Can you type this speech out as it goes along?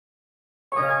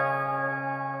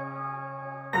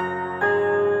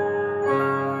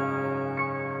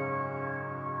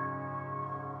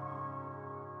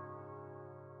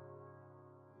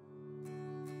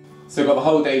So we've got the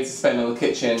whole day to spend on the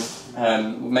kitchen.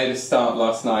 We made a start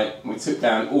last night. We took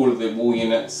down all of the wall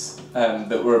units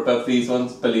that were above these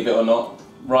ones, believe it or not,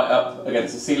 right up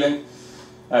against the ceiling.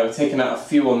 We've taken out a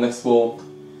few on this wall,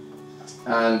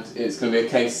 and it's going to be a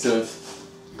case of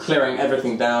clearing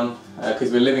everything down because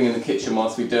we're living in the kitchen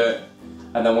whilst we do it,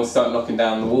 and then we'll start knocking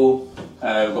down the wall.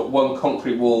 We've got one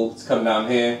concrete wall to come down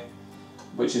here,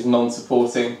 which is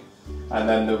non-supporting, and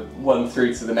then the one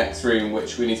through to the next room,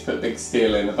 which we need to put big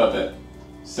steel in above it.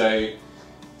 So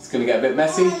it's going to get a bit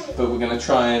messy, but we're going to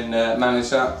try and manage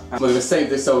that. And we're going to save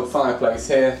this old fireplace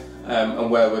here,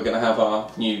 and where we're going to have our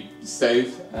new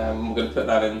stove. We're going to put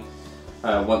that in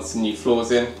once the new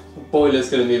floor's in. The boiler's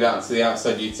going to move out to the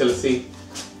outside utility.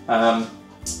 So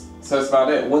that's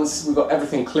about it. Once we've got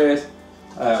everything cleared,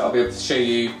 I'll be able to show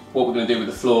you what we're going to do with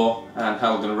the floor and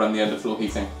how we're going to run the underfloor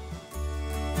heating.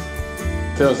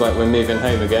 Feels like we're moving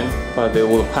home again by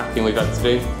all the packing we've had to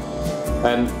do.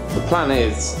 The plan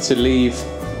is to leave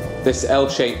this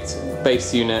L-shaped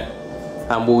base unit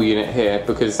and wall unit here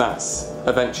because that's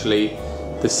eventually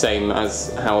the same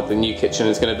as how the new kitchen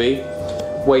is going to be.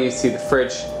 Where you see the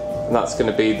fridge, that's going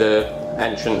to be the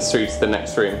entrance through to the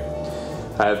next room.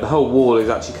 The whole wall is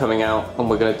actually coming out, and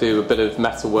we're going to do a bit of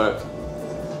metal work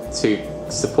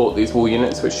to support these wall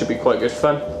units, which should be quite good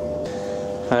fun.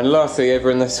 And lastly, over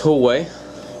in this hallway,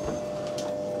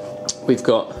 we've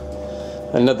got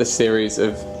another series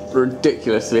of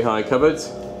ridiculously high cupboards.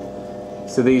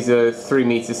 So these are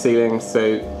 3-metre ceilings,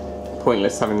 so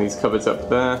pointless having these cupboards up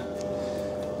there.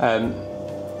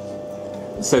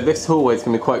 So this hallway is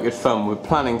going to be quite good fun. We're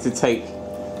planning to take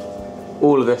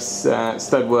all of this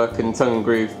stud work and tongue and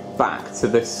groove back to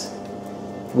this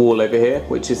wall over here,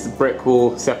 which is the brick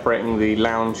wall separating the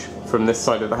lounge from this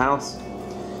side of the house.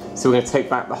 So we're going to take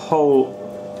back the whole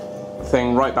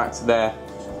thing right back to there,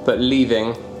 but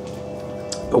leaving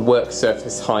a work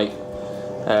surface height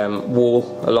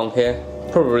wall along here,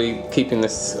 probably keeping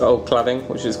this old cladding,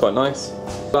 which is quite nice.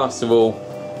 Last of all,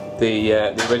 the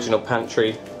original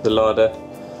pantry, the larder,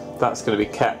 that's going to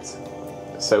be kept.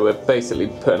 So we're basically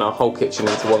putting our whole kitchen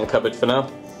into one cupboard for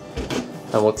now,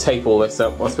 and we'll tape all this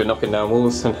up whilst we're knocking down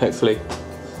walls, and hopefully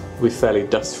we're fairly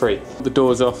dust free. The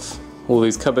doors off all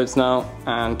these cupboards now,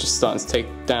 and just starting to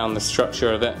take down the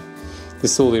structure of it.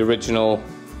 This is all the original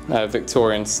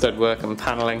Victorian stud work and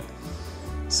panelling,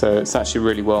 so it's actually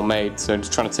really well made. So I'm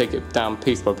just trying to take it down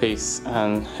piece by piece,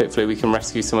 and hopefully we can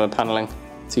rescue some of the panelling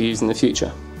to use in the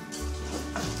future.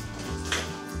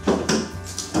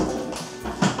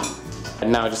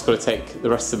 And now I just got to take the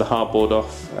rest of the hardboard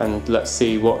off, and let's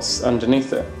see what's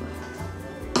underneath it.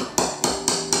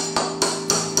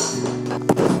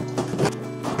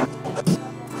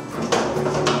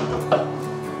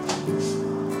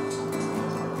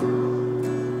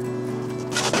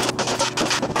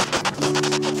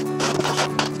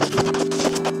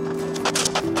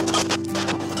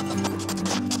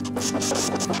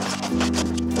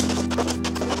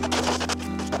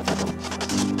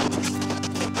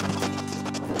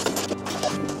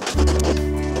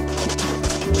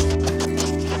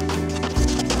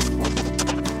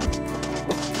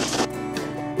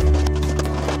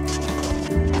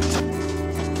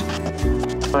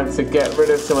 Trying to get rid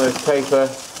of some of this paper,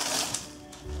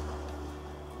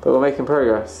 but we're making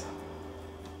progress.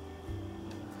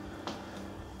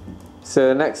 So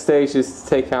the next stage is to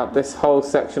take out this whole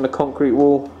section of concrete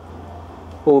wall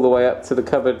all the way up to the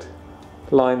cupboard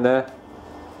line there.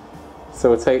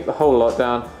 So we'll take the whole lot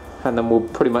down, and then we'll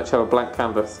pretty much have a blank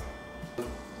canvas.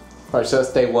 Right, so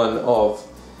that's day one of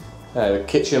the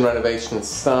kitchen renovation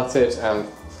started and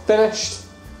finished.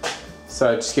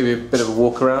 So I'll just give you a bit of a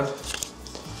walk around.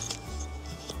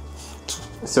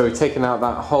 So we've taken out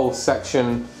that whole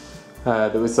section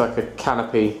that was like a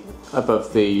canopy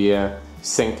above the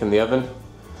sink and the oven.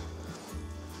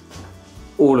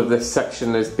 All of this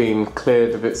section has been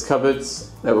cleared of its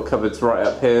cupboards. There were cupboards right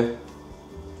up here.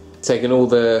 Taken all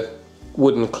the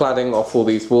wooden cladding off all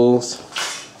these walls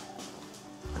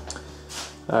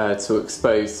to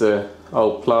expose the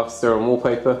old plaster and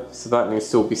wallpaper. So that needs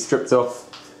to all be stripped off,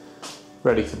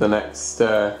 ready for the next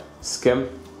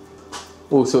skim.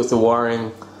 All sorts of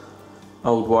wiring,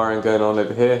 old wiring going on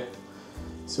over here.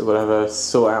 So we'll have a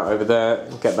sort out over there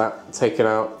and get that taken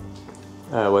out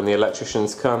when the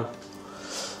electricians come.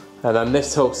 And then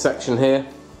this whole section here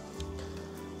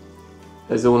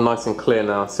is all nice and clear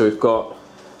now. So we've got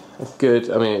a good,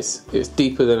 I mean it's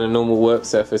deeper than a normal work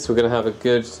surface. We're going to have a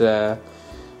good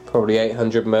probably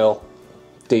 800mm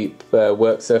deep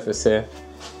work surface here,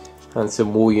 and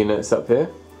some wall units up here.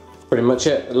 Pretty much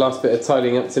it. The last bit of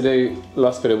tidying up to do,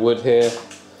 last bit of wood here,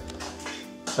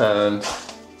 and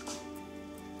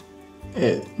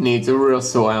it needs a real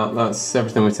sort out. That's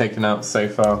everything we've taken out so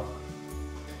far.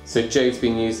 So Joe's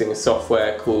been using a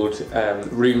software called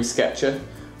Room Sketcher,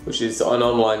 which is an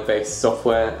online based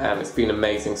software, and it's been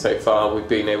amazing so far. We've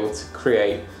been able to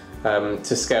create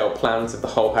to scale plans of the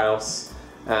whole house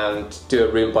and do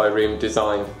a room by room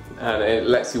design, and it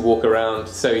lets you walk around,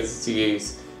 so easy to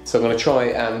use. So I'm going to try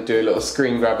and do a little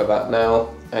screen grab of that now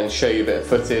and show you a bit of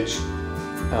footage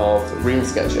of Room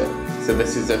Sketcher. So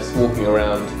this is us walking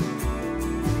around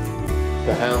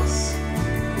the house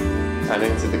and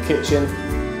into the kitchen,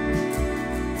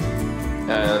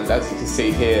 and as you can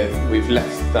see here, we've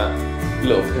left that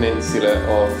little peninsula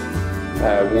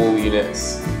of wall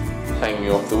units hanging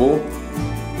off the wall,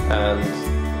 and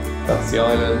that's the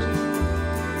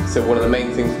island. So one of the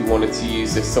main things we wanted to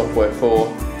use this software for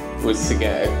was to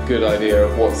get a good idea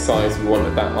of what size we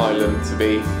wanted that island to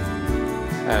be,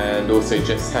 and also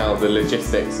just how the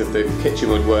logistics of the kitchen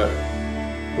would work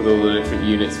with all the different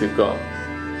units we've got.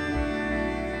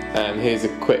 And here's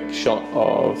a quick shot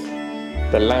of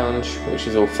the lounge, which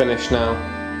is all finished now,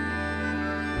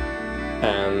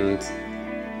 and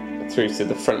through to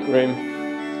the front room.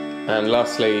 And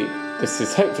lastly, this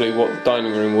is hopefully what the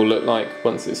dining room will look like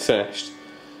once it's finished,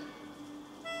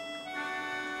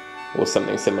 or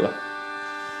something similar.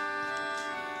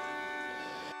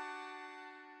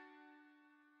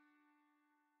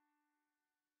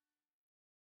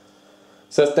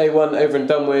 So that's day one over and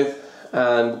done with,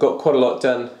 and we've got quite a lot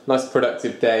done. Nice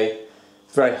productive day.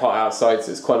 It's very hot outside,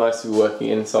 so it's quite nice to be working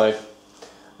inside.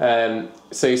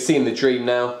 So you've seen the dream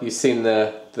now, you've seen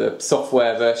the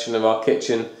software version of our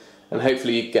kitchen, and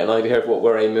hopefully you get an idea of what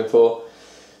we're aiming for.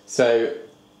 So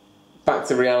back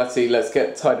to reality, let's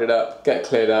get tidied up, get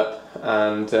cleared up,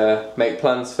 and make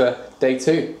plans for day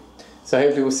two. So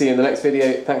hopefully we'll see you in the next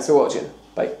video. Thanks for watching.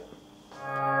 Bye.